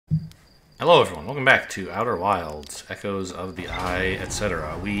Hello everyone, welcome back to Outer Wilds, Echoes of the Eye,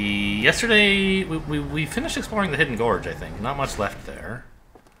 etc. Yesterday, we finished exploring the Hidden Gorge, I think. Not much left there.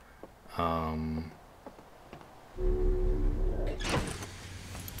 Oh,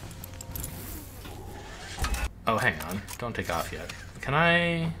 hang on. Don't take off yet. Can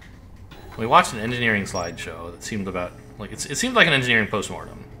I... We watched an engineering slideshow that seemed about... like it seemed like an engineering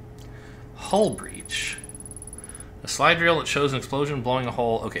postmortem. Hull breach. A slide reel that shows an explosion blowing a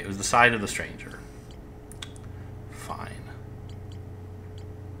hole. Okay, it was the side of the stranger. Fine.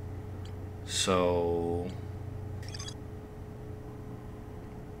 So...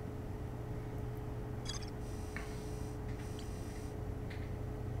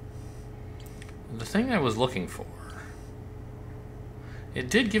 the thing I was looking for...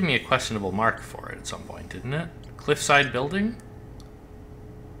 it did give me a questionable mark for it at some point, didn't it? Cliffside building?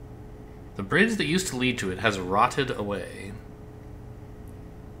 The bridge that used to lead to it has rotted away.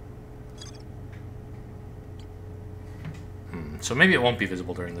 So maybe it won't be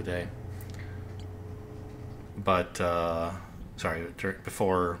visible during the day. But, sorry,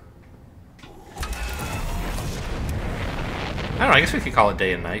 before... I don't know, I guess we could call it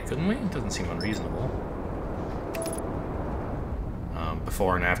day and night, couldn't we? It doesn't seem unreasonable.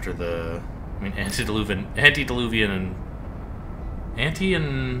 Before and after the... I mean, antediluvian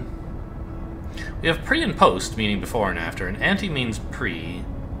and... We have pre and post, meaning before and after, and ante means pre.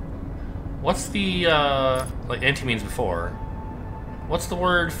 What's the, like, ante means before. What's the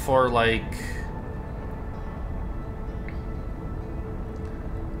word for, like...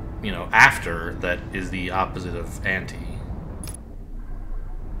 you know, after that is the opposite of ante?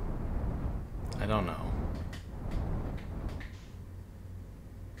 I don't know.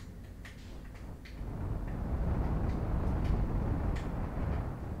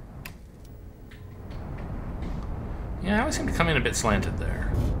 Yeah, I always seem to come in a bit slanted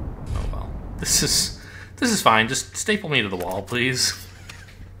there. Oh well. This is fine. Just staple me to the wall, please.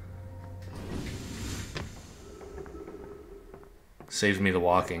 Saves me the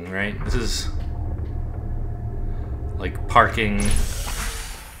walking, right? This is like parking,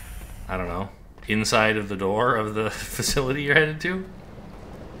 I don't know, inside of the door of the facility you're headed to.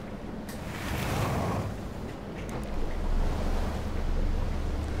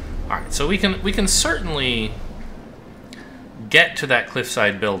 Alright, so we can certainly get to that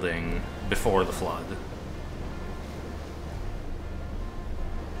cliffside building before the flood.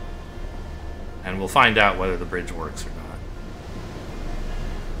 And we'll find out whether the bridge works or not.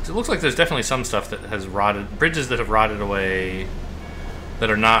 So it looks like there's definitely some stuff that has rotted, bridges that have rotted away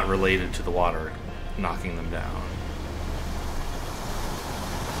that are not related to the water knocking them down.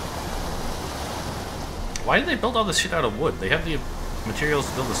 Why did they build all this shit out of wood? They have the materials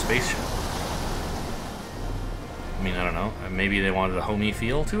to build a spaceship. I mean, I don't know. Maybe they wanted a homey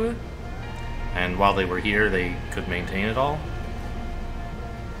feel to it, and while they were here, they could maintain it all.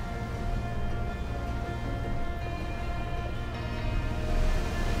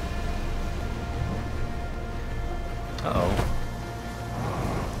 Uh-oh.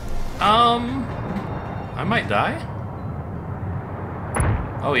 I might die?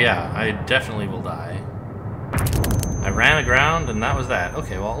 Oh yeah, I definitely will die. I ran aground, and that was that.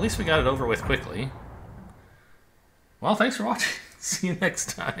 Okay, well, at least we got it over with quickly. Well, thanks for watching. See you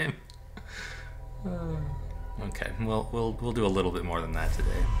next time. Okay, well, we'll do a little bit more than that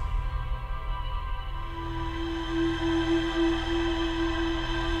today.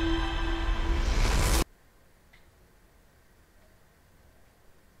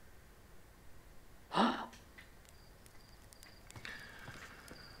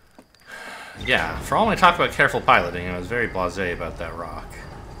 Yeah, for all my talk about careful piloting, I was very blasé about that rock.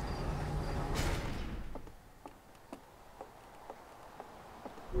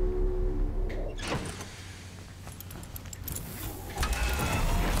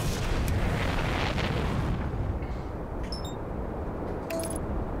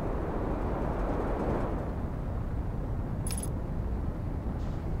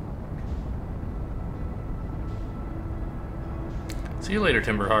 See you later,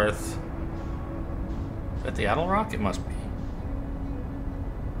 Timberhearth. Is that the Addle Rock? It must be.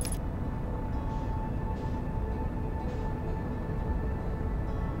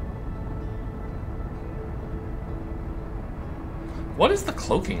 What is the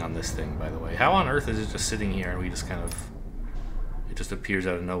cloaking on this thing, by the way? How on earth is it just sitting here and we just kind of... it just appears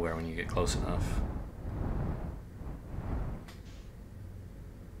out of nowhere when you get close enough?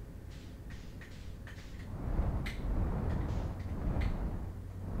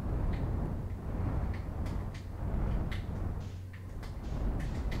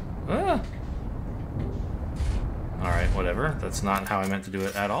 Ah. Alright, whatever. Whatever. That's not how I meant to do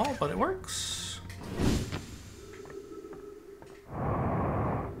it at all, but it works.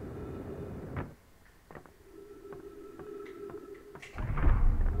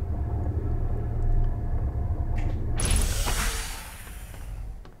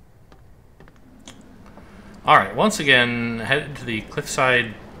 Alright, once again, headed to the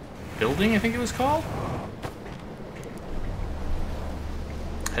cliffside building, I think it was called?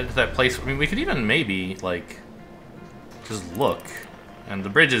 Headed to that place. I mean, we could even maybe, like, just look. And the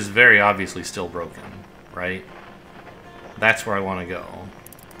bridge is very obviously still broken, right? That's where I want to go.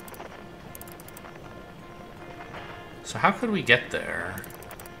 So how could we get there?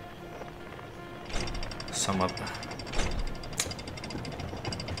 Some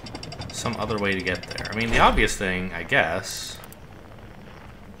other way to get there. I mean, the obvious thing, I guess,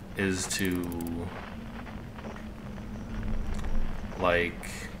 is to, like,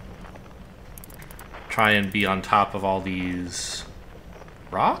 try and be on top of all these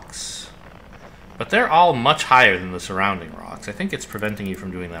rocks? But they're all much higher than the surrounding rocks. I think it's preventing you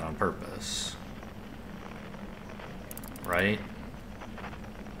from doing that on purpose. Right?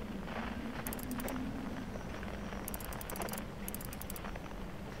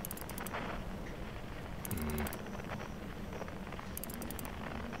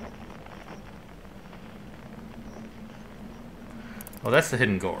 Oh, that's the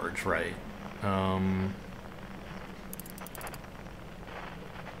Hidden Gorge, right.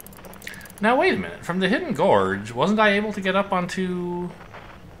 Now, wait a minute. From the Hidden Gorge, wasn't I able to get up onto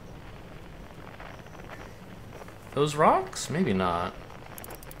those rocks? Maybe not.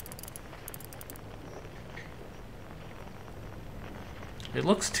 It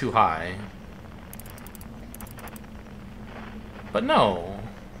looks too high. But no,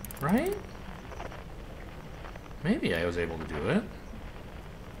 right? Maybe I was able to do it.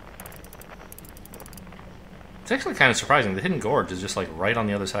 It's actually kind of surprising. The Hidden Gorge is just like right on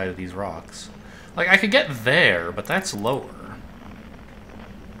the other side of these rocks. Like, I could get there, but that's lower.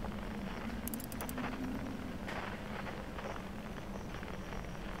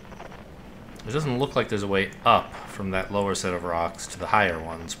 It doesn't look like there's a way up from that lower set of rocks to the higher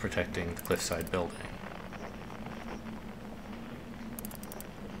ones protecting the cliffside building.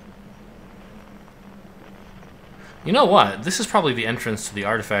 You know what? This is probably the entrance to the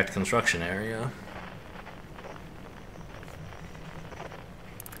artifact construction area.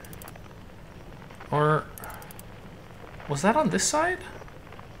 Or was that on this side?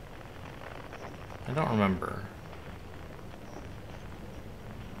 I don't remember.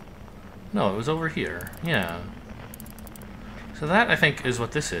 No, it was over here. Yeah. So that, I think, is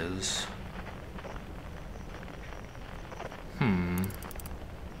what this is.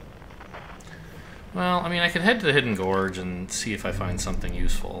 Well, I mean, I could head to the Hidden Gorge and see if I find something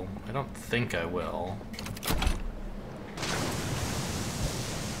useful. I don't think I will.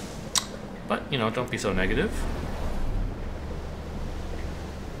 But, you know, don't be so negative.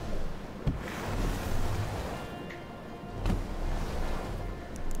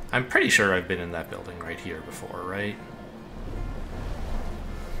 I'm pretty sure I've been in that building right here before, right?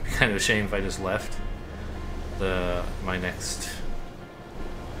 Kind of a shame if I just left my next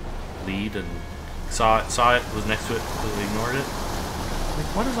lead and saw it, was next to it, completely ignored it.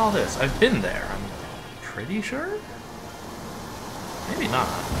 Like, what is all this? I've been there, I'm pretty sure? Maybe not.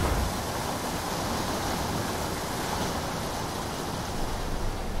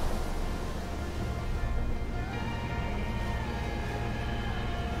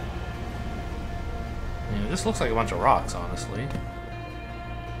 Yeah, this looks like a bunch of rocks, honestly.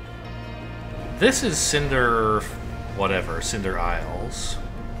 This is Cinder... whatever, Cinder Isles.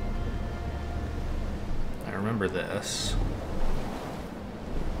 I remember this.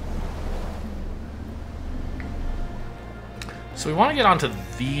 So we want to get onto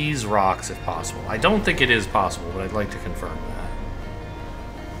these rocks if possible. I don't think it is possible, but I'd like to confirm that.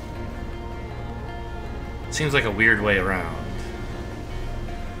 It seems like a weird way around.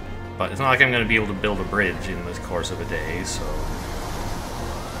 But it's not like I'm going to be able to build a bridge in the course of a day, so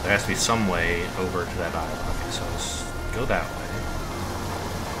there has to be some way over to that island. Okay, so let's go that way.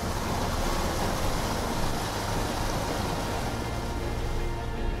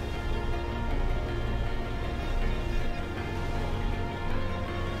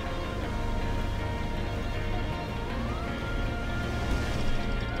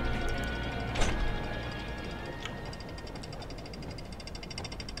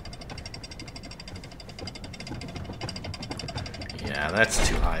 Yeah, that's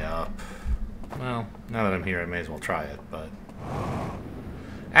too high up. Well, now that I'm here, I may as well try it, but...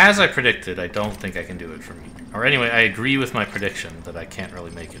 as I predicted, I don't think I can do it from here. Or anyway, I agree with my prediction that I can't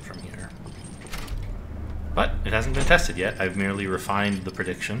really make it from here. But it hasn't been tested yet. I've merely refined the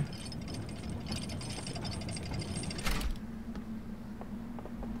prediction.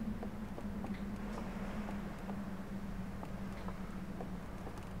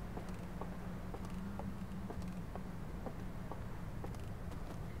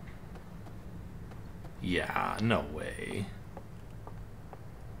 Yeah, no way.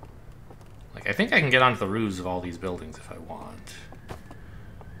 Like, I think I can get onto the roofs of all these buildings if I want.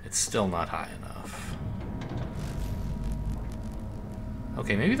 It's still not high enough.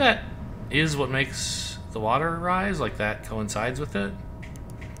 Okay, maybe that is what makes the water rise, like that coincides with it.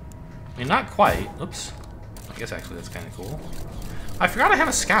 I mean, not quite. Oops. I guess actually that's kind of cool. I forgot I have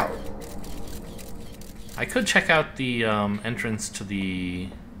a scout. I could check out the entrance to the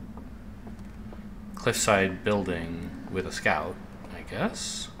cliffside building with a scout, I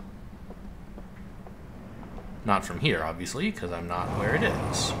guess. Not from here, obviously, because I'm not where it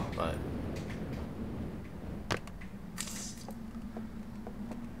is, but...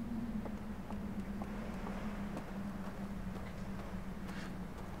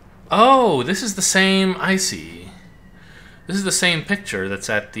 Oh, this is the same... I see. This is the same picture that's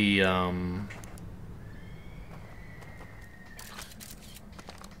at the,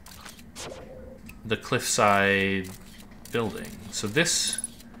 the cliffside building. So this,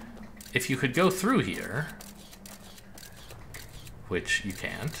 if you could go through here, which you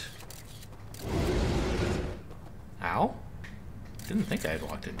can't. Ow. Didn't think I had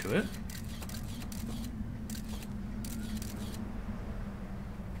walked into it.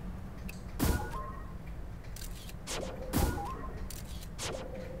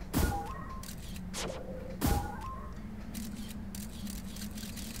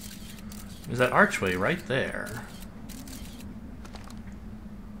 There's that archway right there.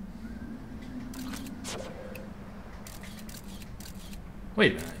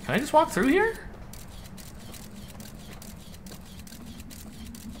 Wait a minute, can I just walk through here?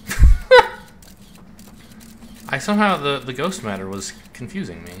 I somehow, the ghost matter was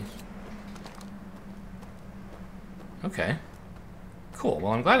confusing me. Okay. Cool,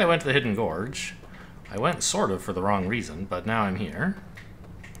 well I'm glad I went to the Hidden Gorge. I went sort of for the wrong reason, but now I'm here.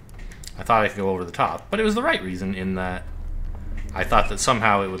 I thought I could go over the top, but it was the right reason in that I thought that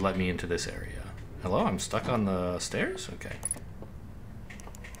somehow it would let me into this area. Hello, I'm stuck on the stairs? Okay.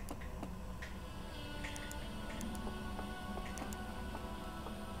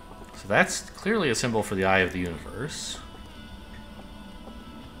 So that's clearly a symbol for the Eye of the Universe.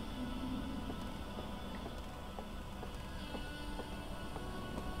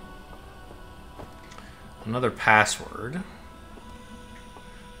 Another password.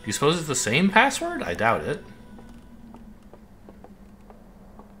 Do you suppose it's the same password? I doubt it.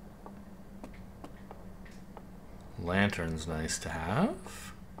 Lantern's nice to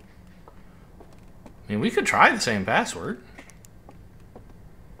have. I mean, we could try the same password.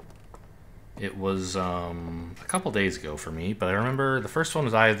 It was a couple days ago for me, but I remember the first one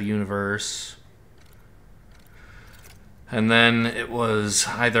was Eye of the Universe. And then it was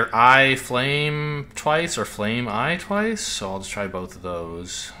either Eye Flame twice or Flame Eye twice, so I'll just try both of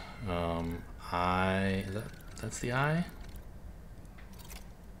those. Eye, that's the Eye?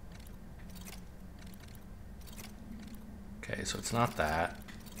 Okay, so it's not that.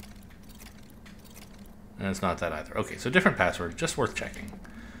 And it's not that either. Okay, so different password, just worth checking.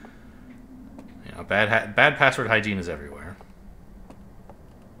 You know, bad password hygiene is everywhere.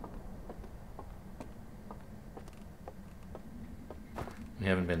 We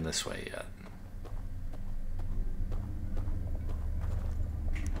haven't been this way yet.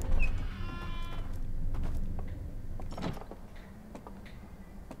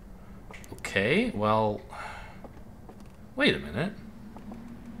 Okay, well, wait a minute.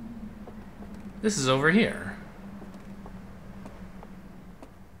 This is over here.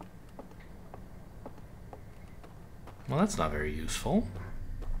 Well, that's not very useful.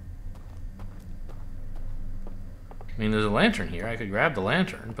 I mean, there's a lantern here. I could grab the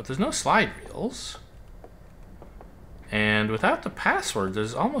lantern, but there's no slide reels. And without the password,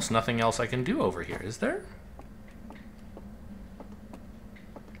 there's almost nothing else I can do over here, is there?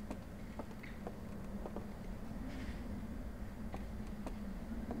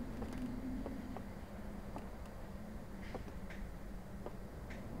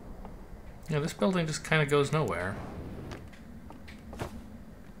 Yeah, this building just kind of goes nowhere.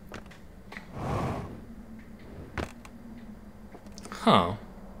 Huh.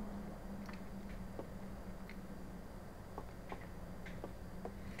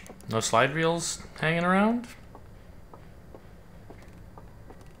 No slide reels hanging around?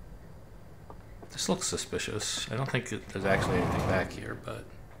 This looks suspicious. I don't think there's actually anything back here, but...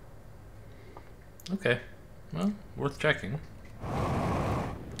 Okay. Well, worth checking.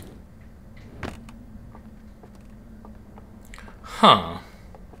 Huh.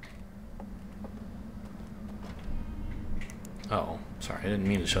 Oh, sorry, I didn't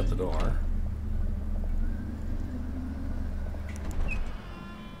mean to shut the door.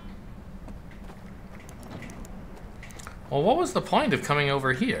 Well, what was the point of coming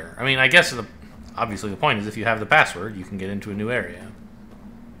over here? I mean, I guess obviously the point is if you have the password, you can get into a new area.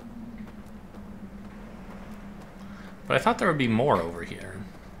 But I thought there would be more over here.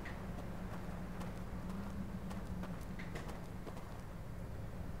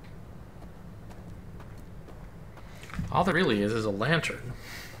 All there really is a lantern.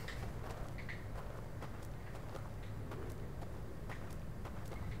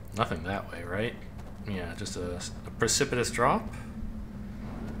 Nothing that way, right? Yeah, just a precipitous drop.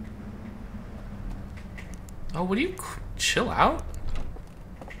 Oh, would you chill out?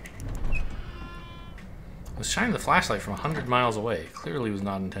 I was shining the flashlight from 100 miles away. It clearly was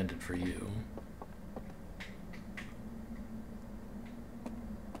not intended for you.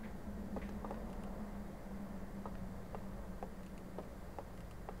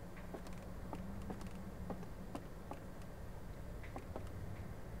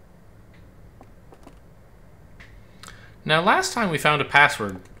 Now, last time we found a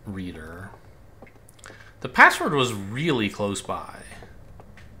password reader, the password was really close by.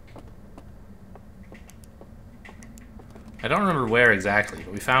 I don't remember where exactly,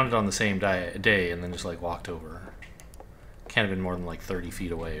 but we found it on the same day and then just like walked over. Can't have been more than like 30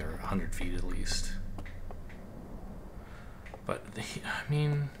 feet away or 100 feet at least. But, I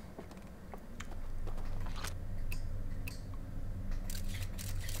mean...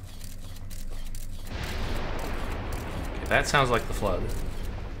 That sounds like the flood.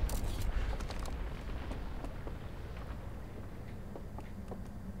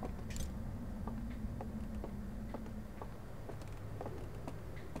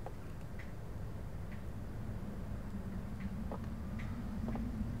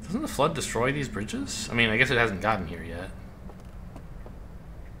 Doesn't the flood destroy these bridges? I mean, I guess it hasn't gotten here yet.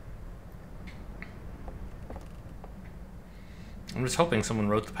 I'm just hoping someone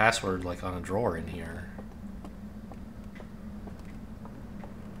wrote the password like on a drawer in here.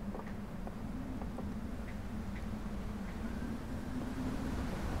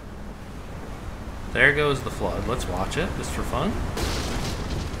 There goes the flood. Let's watch it, just for fun.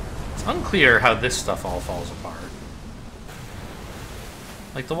 It's unclear how this stuff all falls apart.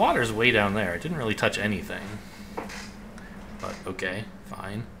 Like, the water's way down there. It didn't really touch anything. But, okay,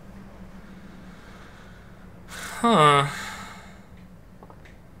 fine. Huh.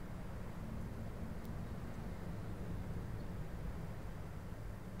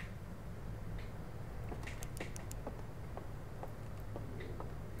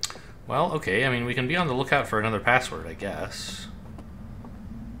 Well, okay, I mean, we can be on the lookout for another password, I guess.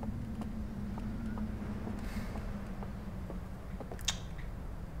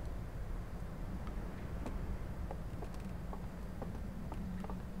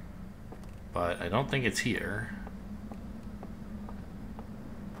 But I don't think it's here.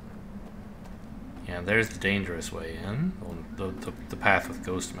 Yeah, there's the dangerous way in, the path with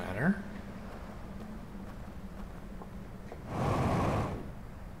ghost matter.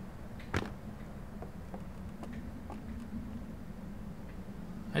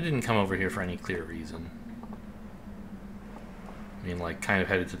 I didn't come over here for any clear reason. I mean, like, kind of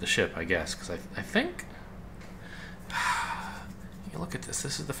headed to the ship, I guess, because I think... You look at this.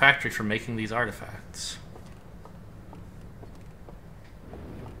 This is the factory for making these artifacts.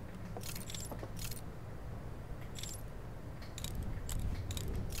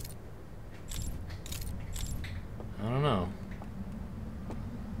 I don't know.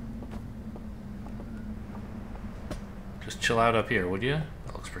 Just chill out up here, would you?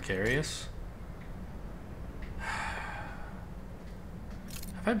 That looks precarious. Have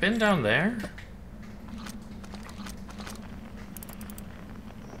I been down there?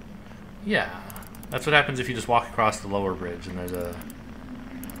 Yeah. That's what happens if you just walk across the lower bridge and there's an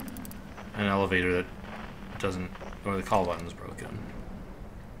elevator that doesn't... or the call button's broken.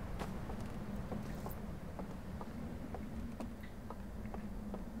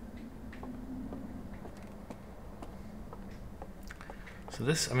 So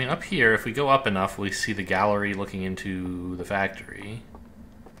this, I mean, up here, if we go up enough, we see the gallery looking into the factory.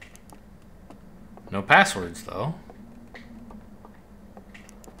 No passwords, though.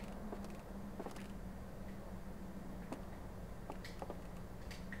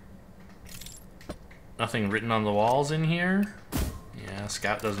 Nothing written on the walls in here. Yeah,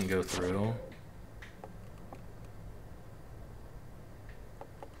 scout doesn't go through.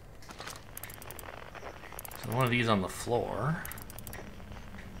 So So one of these on the floor.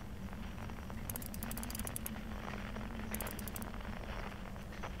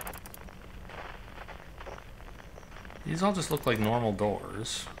 These all just look like normal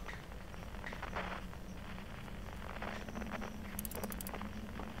doors.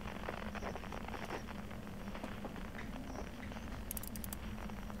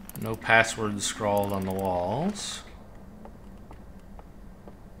 No passwords scrawled on the walls.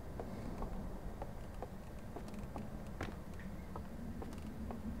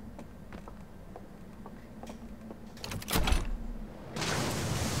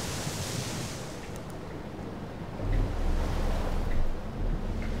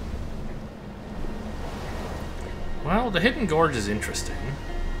 Well, the Hidden Gorge is interesting.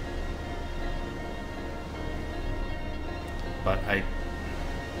 But I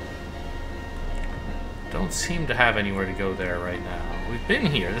don't seem to have anywhere to go there right now. We've been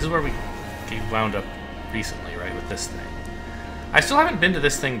here. This is where we wound up recently, right, with this thing. I still haven't been to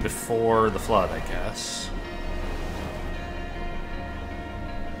this thing before the flood, I guess.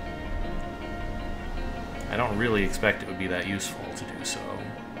 I don't really expect it would be that useful to do so.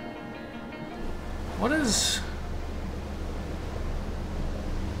 What is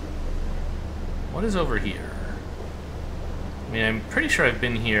over here? I mean, I'm pretty sure I've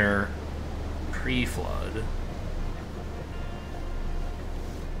been here pre-flood.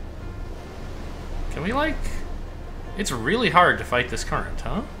 Can we, like... It's really hard to fight this current,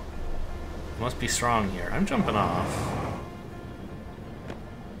 huh? It must be strong here. I'm jumping off.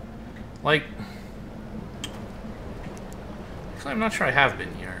 Like... Actually, I'm not sure I have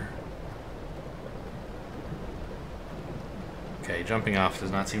been here. Okay, jumping off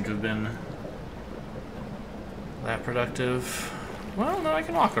does not seem to have been that productive. Well, no, I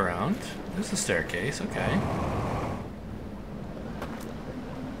can walk around. There's the staircase, okay.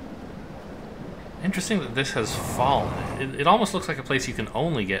 Interesting that this has fallen. It almost looks like a place you can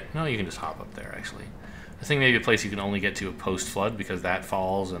only get... No, you can just hop up there, actually. I think maybe a place you can only get to post-flood because that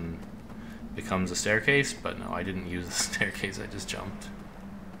falls and becomes a staircase, but no, I didn't use the staircase, I just jumped.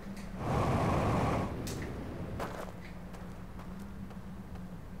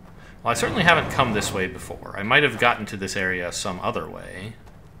 Well, I certainly haven't come this way before. I might have gotten to this area some other way,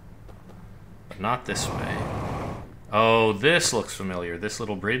 but not this way. Oh, this looks familiar. This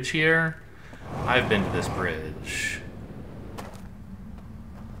little bridge here? I've been to this bridge.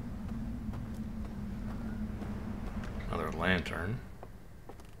 Another lantern.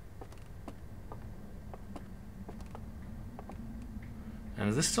 And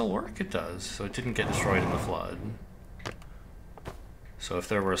does this still work? It does. So it didn't get destroyed in the flood. So if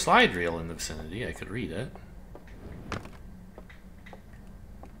there were a slide reel in the vicinity, I could read it.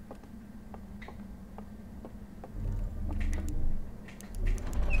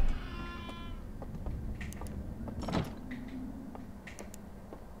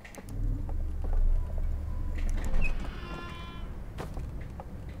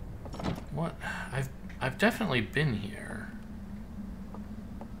 What? I've definitely been here.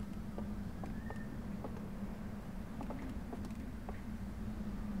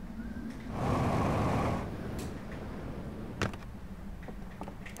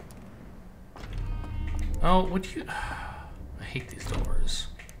 Oh, would you... I hate these doors.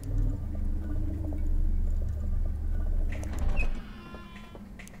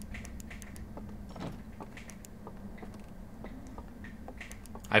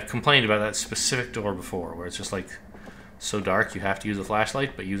 I've complained about that specific door before, where it's just like so dark you have to use a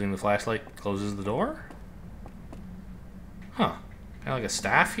flashlight, but using the flashlight closes the door? Huh. Kind of like a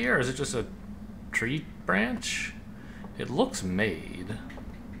staff here, or is it just a tree branch? It looks made.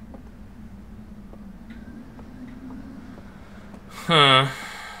 Huh.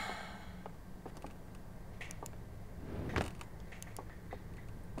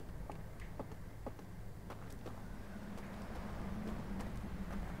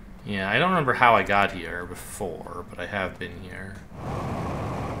 Yeah, I don't remember how I got here before, but I have been here.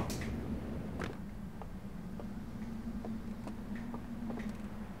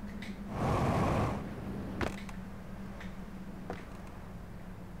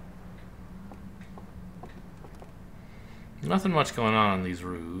 Nothing much going on these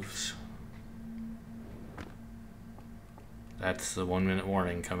roofs. That's the 1 minute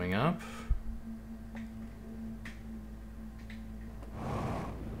warning coming up.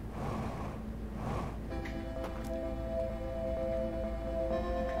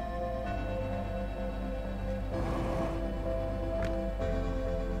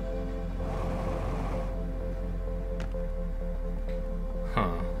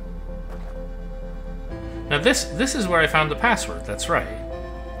 Now this is where I found the password, that's right.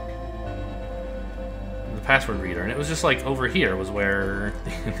 The password reader, and it was just like over here was where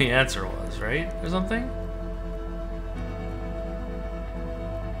the answer was, right? Or something?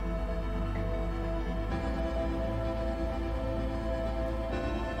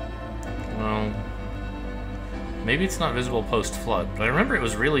 Well, maybe it's not visible post-flood, but I remember it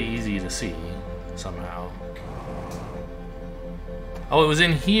was really easy to see somehow. Oh, it was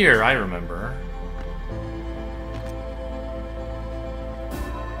in here, I remember.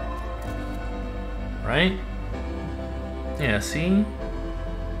 Right? Yeah, see?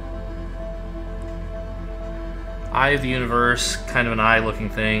 Eye of the universe, kind of an eye-looking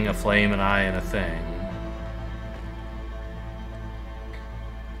thing, a flame, an eye, and a thing.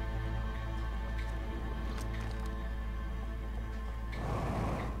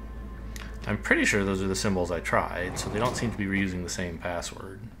 I'm pretty sure those are the symbols I tried, so they don't seem to be reusing the same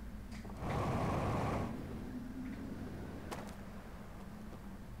password.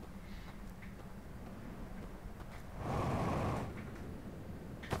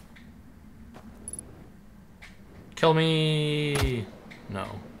 Kill me! No.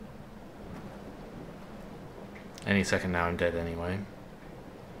 Any second now I'm dead anyway.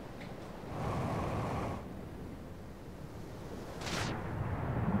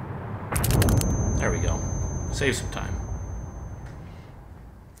 There we go. Save some time.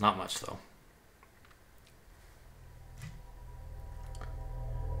 Not much, though.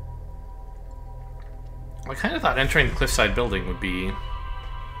 I kind of thought entering the cliffside building would be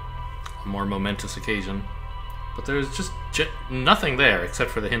a more momentous occasion. But there's just nothing there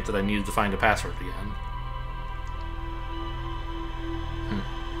except for the hint that I needed to find a password again.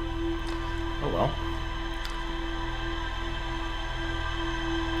 Oh well.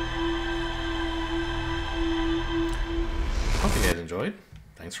 Hope you guys enjoyed.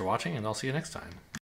 Thanks for watching, and I'll see you next time.